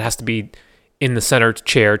not the one that has to be in the center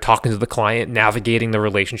chair talking to the client, navigating the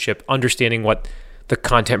relationship, understanding what the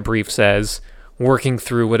content brief says, working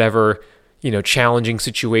through whatever, challenging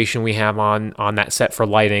situation we have on that set for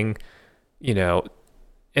lighting,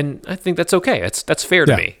 and I think that's okay. That's fair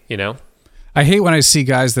to me, I hate when I see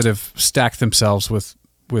guys that have stacked themselves with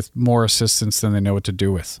more assistants than they know what to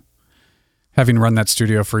do with. Having run that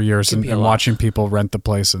studio for years and watching people rent the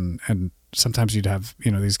place, and sometimes you'd have,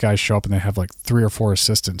 these guys show up and they have like 3 or 4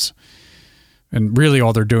 assistants, and really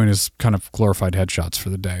all they're doing is kind of glorified headshots for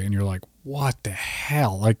the day. And you're like, what the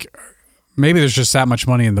hell? Like, maybe there's just that much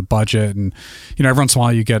money in the budget. And, every once in a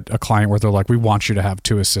while you get a client where they're like, we want you to have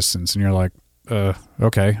 2 assistants. And you're like,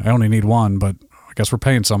 okay, I only need 1, but I guess we're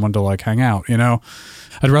paying someone to like hang out,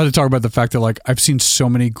 I'd rather talk about the fact that like I've seen so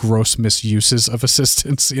many gross misuses of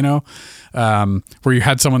assistants, where you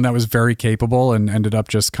had someone that was very capable and ended up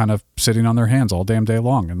just kind of sitting on their hands all damn day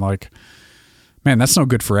long. And like, man, that's no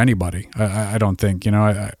good for anybody. I don't think,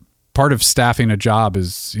 part of staffing a job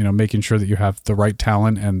is, making sure that you have the right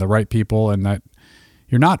talent and the right people and that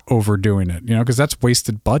you're not overdoing it, because that's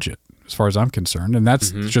wasted budget as far as I'm concerned. And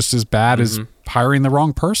that's just as bad as hiring the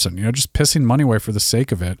wrong person, just pissing money away for the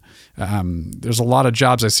sake of it. There's a lot of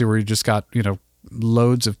jobs I see where you just got,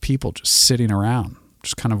 loads of people just sitting around,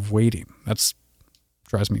 just kind of waiting. That's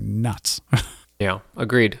drives me nuts. Yeah,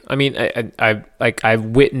 agreed. I mean, I've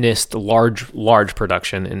witnessed large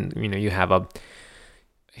production, and you have a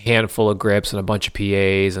handful of grips and a bunch of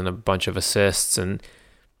PAs and a bunch of assists, and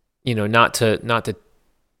not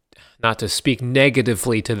to speak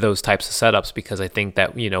negatively to those types of setups, because I think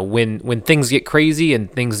that when things get crazy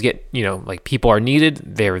and things get like people are needed,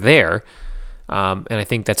 they're there, and I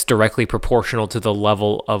think that's directly proportional to the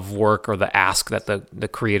level of work or the ask that the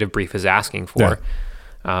creative brief is asking for.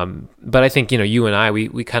 Yeah. But I think, you and I,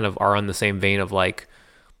 we kind of are on the same vein of like,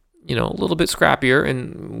 a little bit scrappier,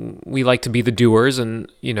 and we like to be the doers,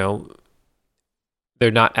 and, they're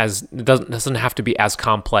not as, it doesn't have to be as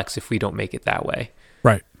complex if we don't make it that way.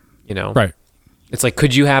 Right. Right. It's like,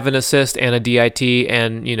 could you have an assist and a DIT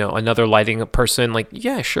and, another lighting person? Like,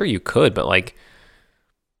 yeah, sure you could, but like,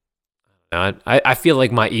 I feel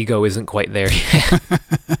like my ego isn't quite there yet.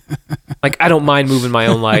 Like, I don't mind moving my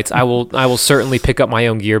own lights. I will certainly pick up my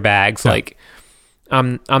own gear bags. Yeah. Like,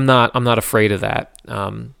 I'm not afraid of that. I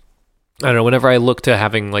don't know. Whenever I look to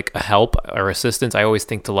having like a help or assistance, I always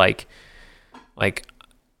think to like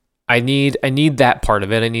I need that part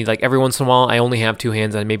of it. I need, like, every once in a while I only have two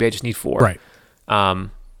hands and maybe I just need four. Right.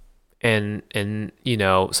 And you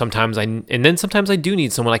know, sometimes I do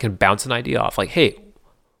need someone I can bounce an idea off. Like, hey,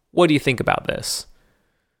 what do you think about this?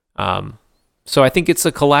 So I think it's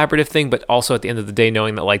a collaborative thing, but also at the end of the day,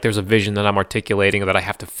 knowing that like there's a vision that I'm articulating that I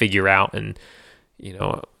have to figure out, and you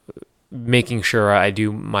know, making sure I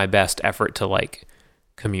do my best effort to like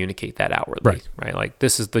communicate that outwardly. Right. Like,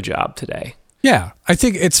 this is the job today. Yeah, I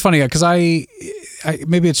think it's funny because I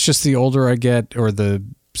maybe it's just the older I get or the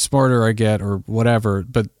smarter I get or whatever,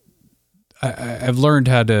 but I've learned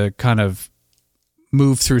how to kind of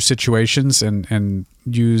move through situations and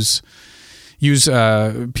use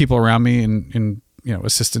people around me and you know,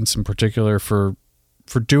 assistants in particular for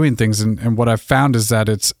doing things. And what I've found is that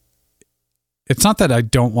it's not that I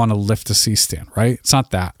don't want to lift a C-stand, right? It's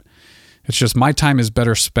not that. It's just my time is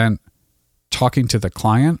better spent talking to the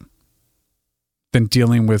client than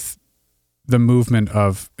dealing with the movement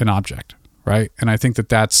of an object, right? And I think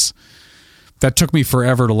that took me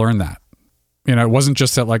forever to learn that. You know, it wasn't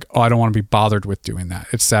just that like, oh, I don't want to be bothered with doing that.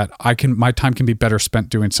 It's that my time can be better spent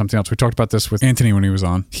doing something else. We talked about this with Anthony when he was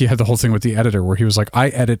on. He had the whole thing with the editor where he was like, I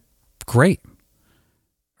edit great.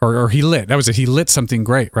 Or he lit something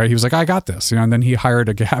great, right? He was like, I got this, you know, and then he hired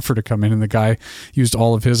a gaffer to come in and the guy used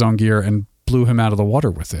all of his own gear and blew him out of the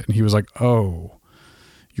water with it. And he was like, oh,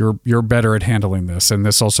 you're better at handling this. And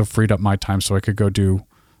this also freed up my time so I could go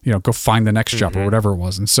find the next job or whatever it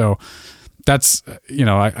was. And so that's, you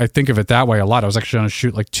know, I think of it that way a lot. I was actually on a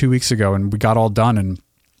shoot like 2 weeks ago and we got all done. And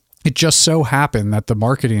it just so happened that the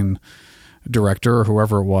marketing director or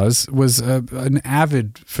whoever it was an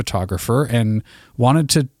avid photographer and wanted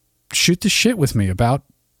to shoot the shit with me about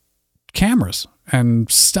cameras and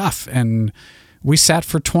stuff. And we sat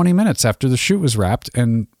for 20 minutes after the shoot was wrapped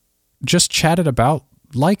and just chatted about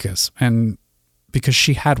Leicas, and because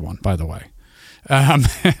she had one, by the way.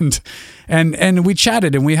 And we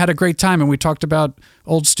chatted and we had a great time and we talked about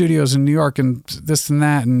old studios in New York and this and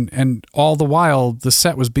that. And all the while the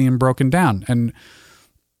set was being broken down, and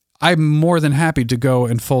I'm more than happy to go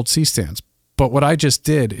and fold C-stands. But what I just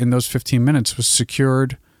did in those 15 minutes was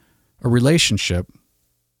secured a relationship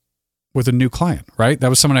with a new client, right? That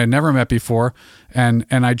was someone I had never met before. And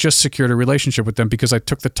I just secured a relationship with them because I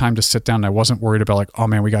took the time to sit down and I wasn't worried about like, oh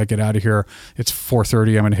man, we got to get out of here. It's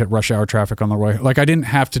 4:30. I'm going to hit rush hour traffic on the way. Like, I didn't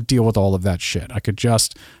have to deal with all of that shit. I could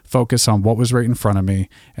just focus on what was right in front of me,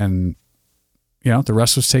 and you know, the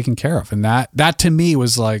rest was taken care of. And that to me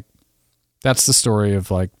was like, that's the story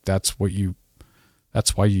of like, that's why you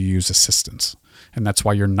use assistants, and that's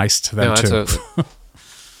why you're nice to them too.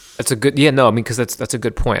 That's a good, because that's a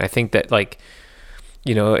good point. I think that, like,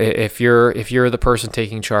 you know, if you're the person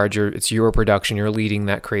taking charge, it's your production, you're leading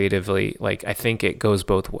that creatively. Like, I think it goes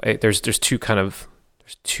both ways. There's two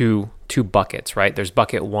buckets, right? There's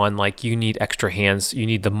bucket one, like, you need extra hands, you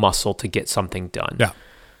need the muscle to get something done. Yeah.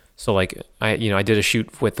 So like I did a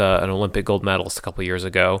shoot with an Olympic gold medalist a couple of years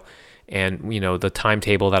ago, and you know, the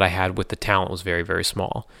timetable that I had with the talent was very, very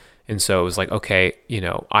small. And so it was like, okay, you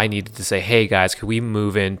know, I needed to say, hey guys, could we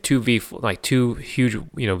move in two huge,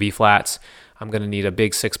 you know, V flats? I'm going to need a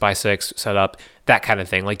big 6x6 setup, that kind of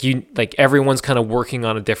thing. Like everyone's kind of working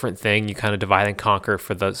on a different thing. You kind of divide and conquer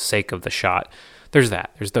for the sake of the shot. There's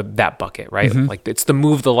that bucket, right? Mm-hmm. Like, it's the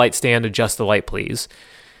move the light stand, adjust the light, please.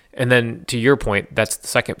 And then to your point, that's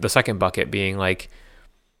the second bucket being like,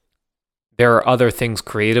 there are other things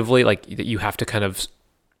creatively, like, that you have to kind of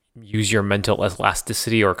use your mental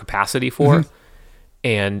elasticity or capacity for, mm-hmm.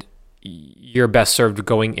 and you're best served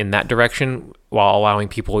going in that direction while allowing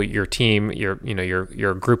people, your team,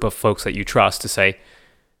 your group of folks that you trust, to say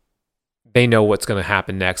they know what's going to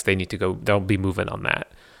happen next. They need to go. They'll be moving on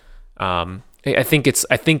that. I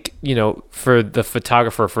think you know, for the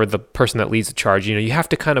photographer, for the person that leads the charge, you know, you have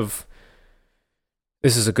to kind of.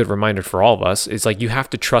 This is a good reminder for all of us. It's like, you have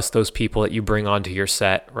to trust those people that you bring onto your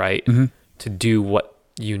set, right? Mm-hmm. To do what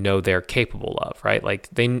you know they're capable of, right? Like,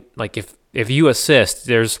 if you assist,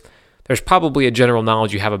 there's probably a general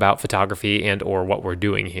knowledge you have about photography and or what we're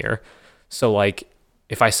doing here. So like,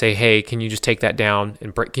 if I say, hey, can you just take that down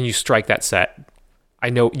and can you strike that set? I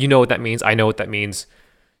know, you know what that means. I know what that means.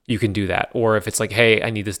 You can do that. Or if it's like, hey, I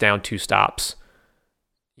need this down 2 stops,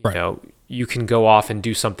 you know, you can go off and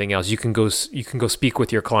do something else. You can go speak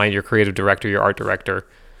with your client, your creative director, your art director,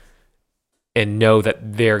 and know that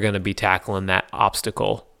they're going to be tackling that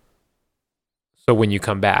obstacle. So when you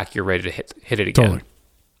come back, you're ready to hit it again. Totally.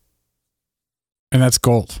 And that's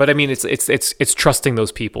gold. But I mean, it's trusting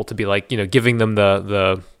those people to be like, giving them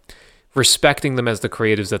the respecting them as the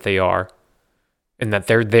creatives that they are, and that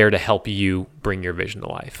they're there to help you bring your vision to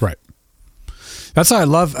life. Right. That's what I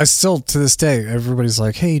love. I still, to this day, everybody's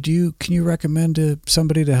like, hey, can you recommend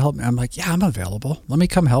somebody to help me? I'm like, yeah, I'm available. Let me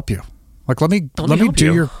come help you. Like, let me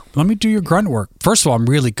do your grunt work. First of all, I'm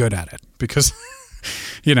really good at it because,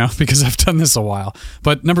 because I've done this a while.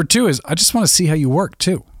 But number two is I just want to see how you work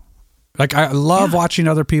too. Like, I love watching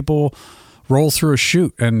other people roll through a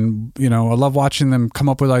shoot, and, I love watching them come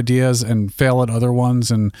up with ideas and fail at other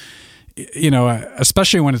ones. And,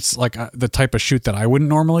 especially when it's like the type of shoot that I wouldn't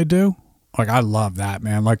normally do. Like, I love that,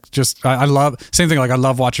 man. Like, I love, same thing. Like, I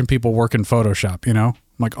love watching people work in Photoshop, I'm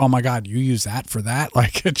like, oh my God, you use that for that?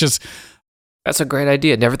 Like, it just. That's a great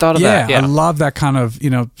idea. Never thought of that. Yeah. I love that kind of,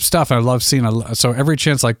 stuff. I love seeing, so every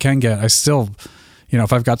chance I can get, I still,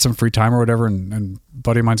 if I've got some free time or whatever, and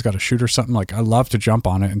buddy of mine's got a shoot or something, like, I love to jump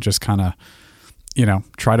on it and just kind of,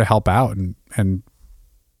 try to help out and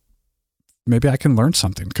maybe I can learn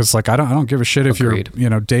something. Cause like, I don't give a shit if you're,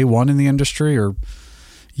 day one in the industry or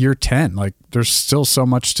year 10, like there's still so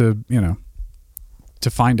much to, to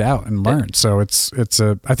find out and learn. So I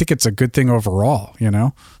think it's a good thing overall,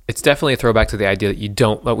 It's definitely a throwback to the idea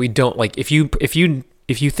that we don't like, if you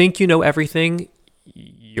think you know everything,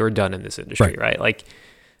 you're done in this industry, right? Like,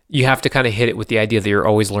 you have to kind of hit it with the idea that you're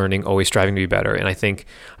always learning, always striving to be better. And I think,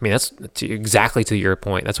 that's exactly to your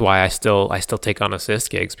point. That's why I still take on assist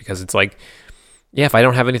gigs, because it's like, yeah, if I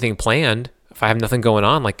don't have anything planned, if I have nothing going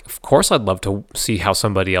on, like, of course I'd love to see how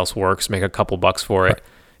somebody else works, make a couple bucks for it,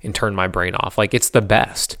 and turn my brain off. Like, it's the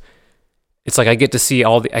best. It's like I get to see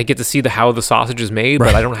how the sausage is made,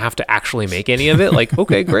 but I don't have to actually make any of it. Like,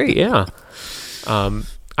 okay, great, yeah.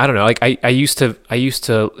 I don't know. Like, I used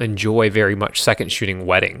to enjoy very much second shooting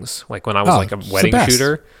weddings. Like, when I was like a wedding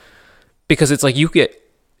shooter, because it's like you get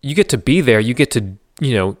to be there, you get to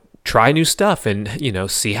try new stuff and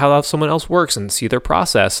see how someone else works and see their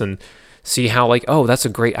process and see how, like, oh, that's a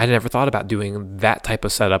great, I never thought about doing that type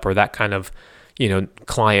of setup or that kind of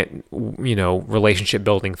client relationship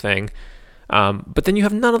building thing. But then you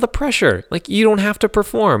have none of the pressure. Like, you don't have to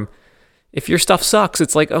perform. If your stuff sucks,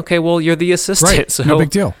 it's like, okay, well, you're the assistant. Right. So no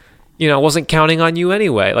big deal. I wasn't counting on you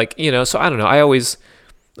anyway. Like, so I don't know.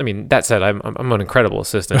 That said, I'm an incredible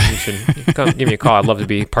assistant. You should come give me a call. I'd love to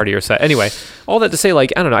be part of your set. Anyway, all that to say,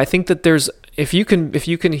 like, I don't know. I think that if you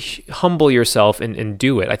can humble yourself and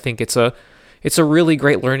do it, I think it's a really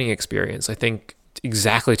great learning experience. I think,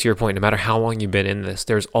 exactly to your point, no matter how long you've been in this,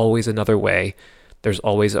 there's always another way. There's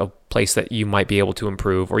always a place that you might be able to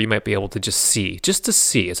improve, or you might be able to just to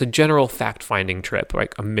see. It's a general fact-finding trip,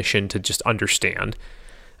 like a mission to just understand.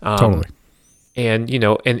 Totally. And,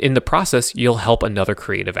 and in the process, you'll help another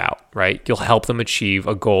creative out, right? You'll help them achieve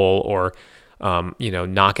a goal or,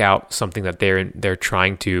 knock out something that they're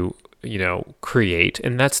trying to, create.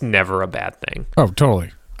 And that's never a bad thing. Oh,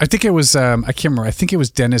 totally. I think it was, I can't remember. I think it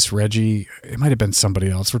was Dennis Reggie. It might've been somebody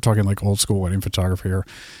else. We're talking like old school wedding photography here.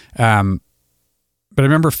 But I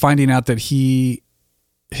remember finding out that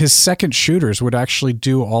his second shooters would actually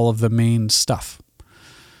do all of the main stuff.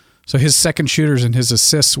 So his second shooters and his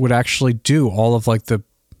assists would actually do all of like the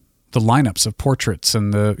lineups of portraits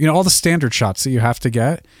and all the standard shots that you have to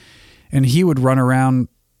get. And he would run around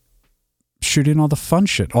shooting all the fun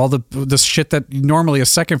shit, all the shit that normally a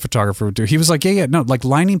second photographer would do. He was like, no, like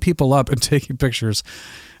lining people up and taking pictures.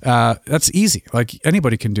 That's easy. Like,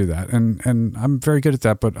 anybody can do that. And I'm very good at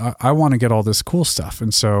that, but I want to get all this cool stuff.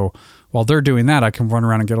 And so while they're doing that, I can run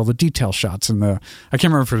around and get all the detail shots and I can't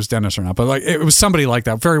remember if it was Dennis or not, but like, it was somebody like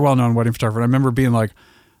that, very well-known wedding photographer. And I remember being like,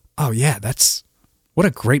 oh yeah, what a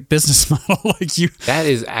great business model. That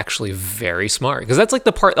is actually very smart. Cause that's like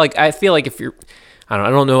the part, like, I feel like if you're, I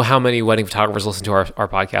don't know how many wedding photographers listen to our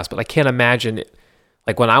podcast, but I can't imagine it.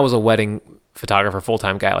 Like, when I was a wedding photographer,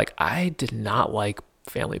 full-time guy, like, I did not like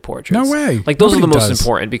family portraits. No way. Like, those are the most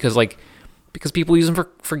important because people use them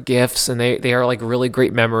for gifts, and they are like really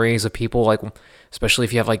great memories of people, like, especially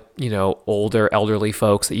if you have like, older elderly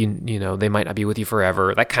folks that they might not be with you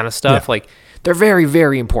forever, that kind of stuff. Yeah. Like, they're very,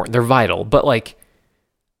 very important. They're vital, but like,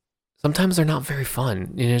 sometimes they're not very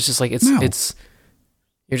fun. It's just like, it's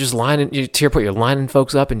you're just you're lining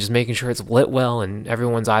folks up and just making sure it's lit well and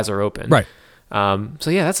everyone's eyes are open. Right. So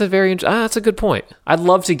yeah, that's a good point. I'd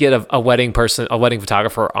love to get a wedding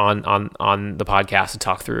photographer on the podcast to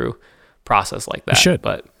talk through process like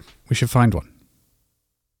that. We should find one.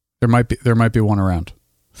 There might be one around.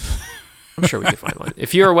 I'm sure we could find one.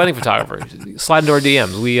 If you're a wedding photographer, slide into our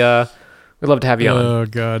DMs. We'd love to have you on. Oh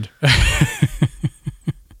God.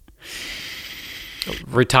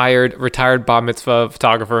 Retired bar mitzvah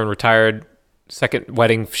photographer and retired second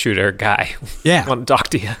wedding shooter guy. Yeah. Want to talk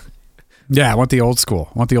to you. Yeah, I want the old school.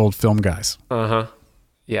 I want the old film guys. Uh-huh.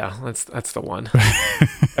 Yeah, that's the one.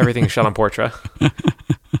 Everything's shot on Portra.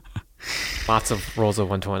 Lots of rolls of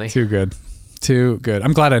 120. Too good. Too good.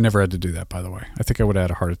 I'm glad I never had to do that, by the way. I think I would have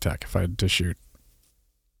had a heart attack if I had to shoot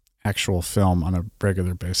actual film on a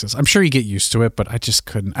regular basis. I'm sure you get used to it, but I just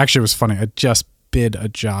couldn't. Actually, it was funny. I just bid a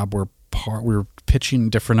job where we were pitching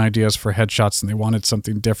different ideas for headshots, and they wanted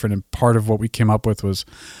something different, and part of what we came up with was,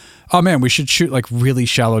 oh man, we should shoot like really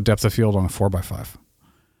shallow depth of field on a 4x5.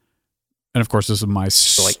 And of course, this is my...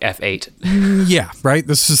 So like F8. Yeah, right?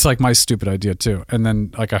 This is like my stupid idea too. And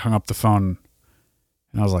then like I hung up the phone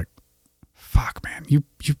and I was like, fuck, man, you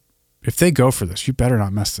if they go for this, you better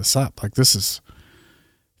not mess this up. Like this is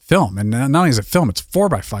film. And not only is it film, it's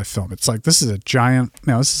 4x5 film. It's like, this is a giant,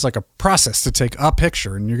 this is like a process to take a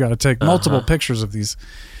picture, and you got to take multiple pictures of these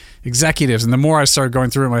executives. And the more I started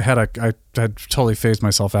going through in my head, I had totally phased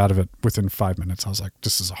myself out of it within 5 minutes. I was like,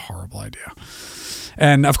 this is a horrible idea.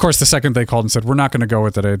 And of course, the second they called and said, we're not going to go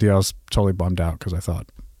with that idea, I was totally bummed out because I thought,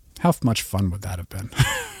 how much fun would that have been?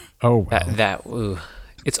 Oh, well.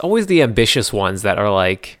 It's always the ambitious ones that are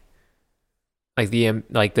like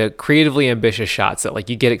the creatively ambitious shots that like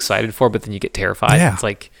you get excited for, but then you get terrified. Yeah. It's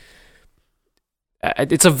like,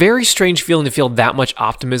 it's a very strange feeling to feel that much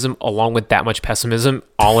optimism along with that much pessimism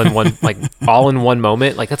all in one, like all in one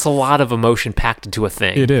moment. Like that's a lot of emotion packed into a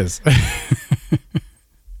thing. It is.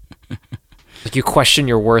 Like you question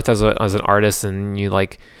your worth as an artist, and you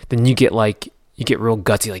get real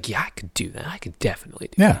gutsy. Like, yeah, I could do that. I could definitely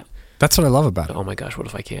do that. That's what I love about it. Oh my gosh, what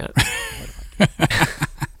if I can't?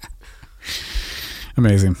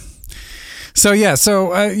 Amazing. So yeah,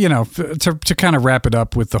 to kind of wrap it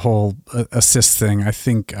up with the whole assist thing, I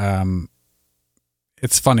think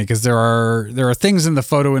it's funny because there are things in the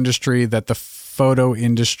photo industry that the photo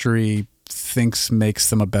industry thinks makes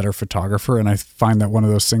them a better photographer, and I find that one of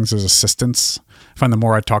those things is assistants. I find the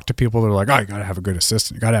more I talk to people, they're like, oh, you gotta have a good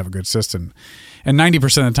assistant, and 90%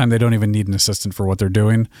 of the time they don't even need an assistant for what they're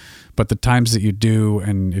doing, but the times that you do,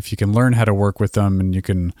 and if you can learn how to work with them, and you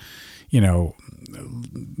can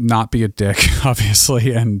not be a dick,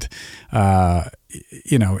 obviously, and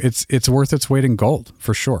it's worth its weight in gold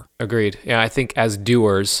for sure. Agreed. Yeah, I think as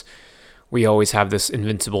doers, we always have this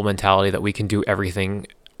invincible mentality that we can do everything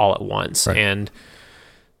all at once. Right. And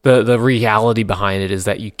the reality behind it is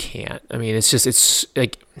that you can't. I mean, it's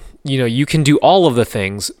like, you can do all of the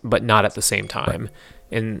things, but not at the same time.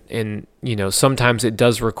 Right. And sometimes it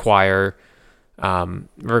does requires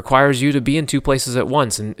you to be in two places at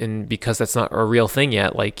once. And because that's not a real thing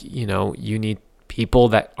yet, like, you need people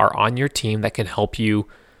that are on your team that can help you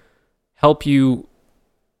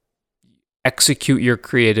execute your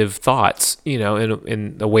creative thoughts,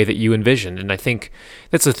 in the way that you envisioned. And I think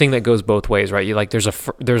that's the thing that goes both ways, right? There's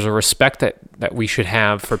a respect that we should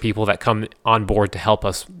have for people that come on board to help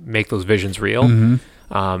us make those visions real.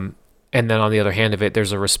 Mm-hmm. And then on the other hand of it,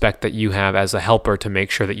 there's a respect that you have as a helper to make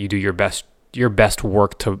sure that you do your best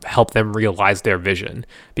work to help them realize their vision,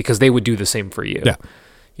 because they would do the same for you. Yeah.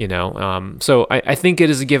 So I think it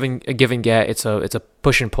is a give and get. It's a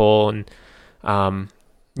push and pull, and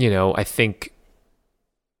I think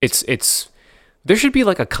it's there should be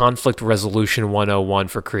like a conflict resolution 101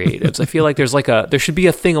 for creatives. I feel like there should be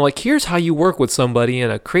a thing like, here's how you work with somebody in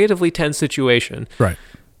a creatively tense situation. Right.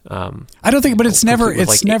 I don't think, but it's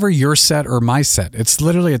never your set or my set. It's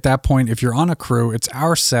literally at that point, if you're on a crew, it's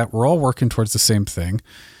our set. We're all working towards the same thing.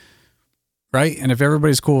 Right. And if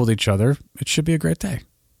everybody's cool with each other, it should be a great day.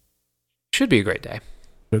 Should be a great day.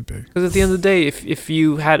 Should be. Because at the end of the day, if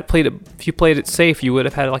you played it safe, you would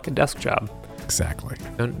have had like a desk job. Exactly.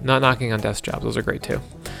 Not knocking on desk jobs; those are great too.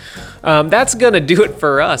 That's gonna do it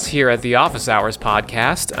for us here at the Office Hours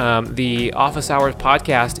Podcast. The Office Hours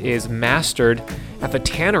Podcast is mastered at the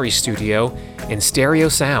Tannery Studio in stereo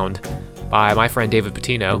sound by my friend David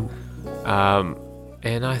Patino.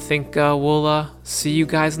 And I think we'll see you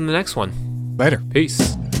guys in the next one. Later.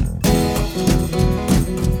 Peace.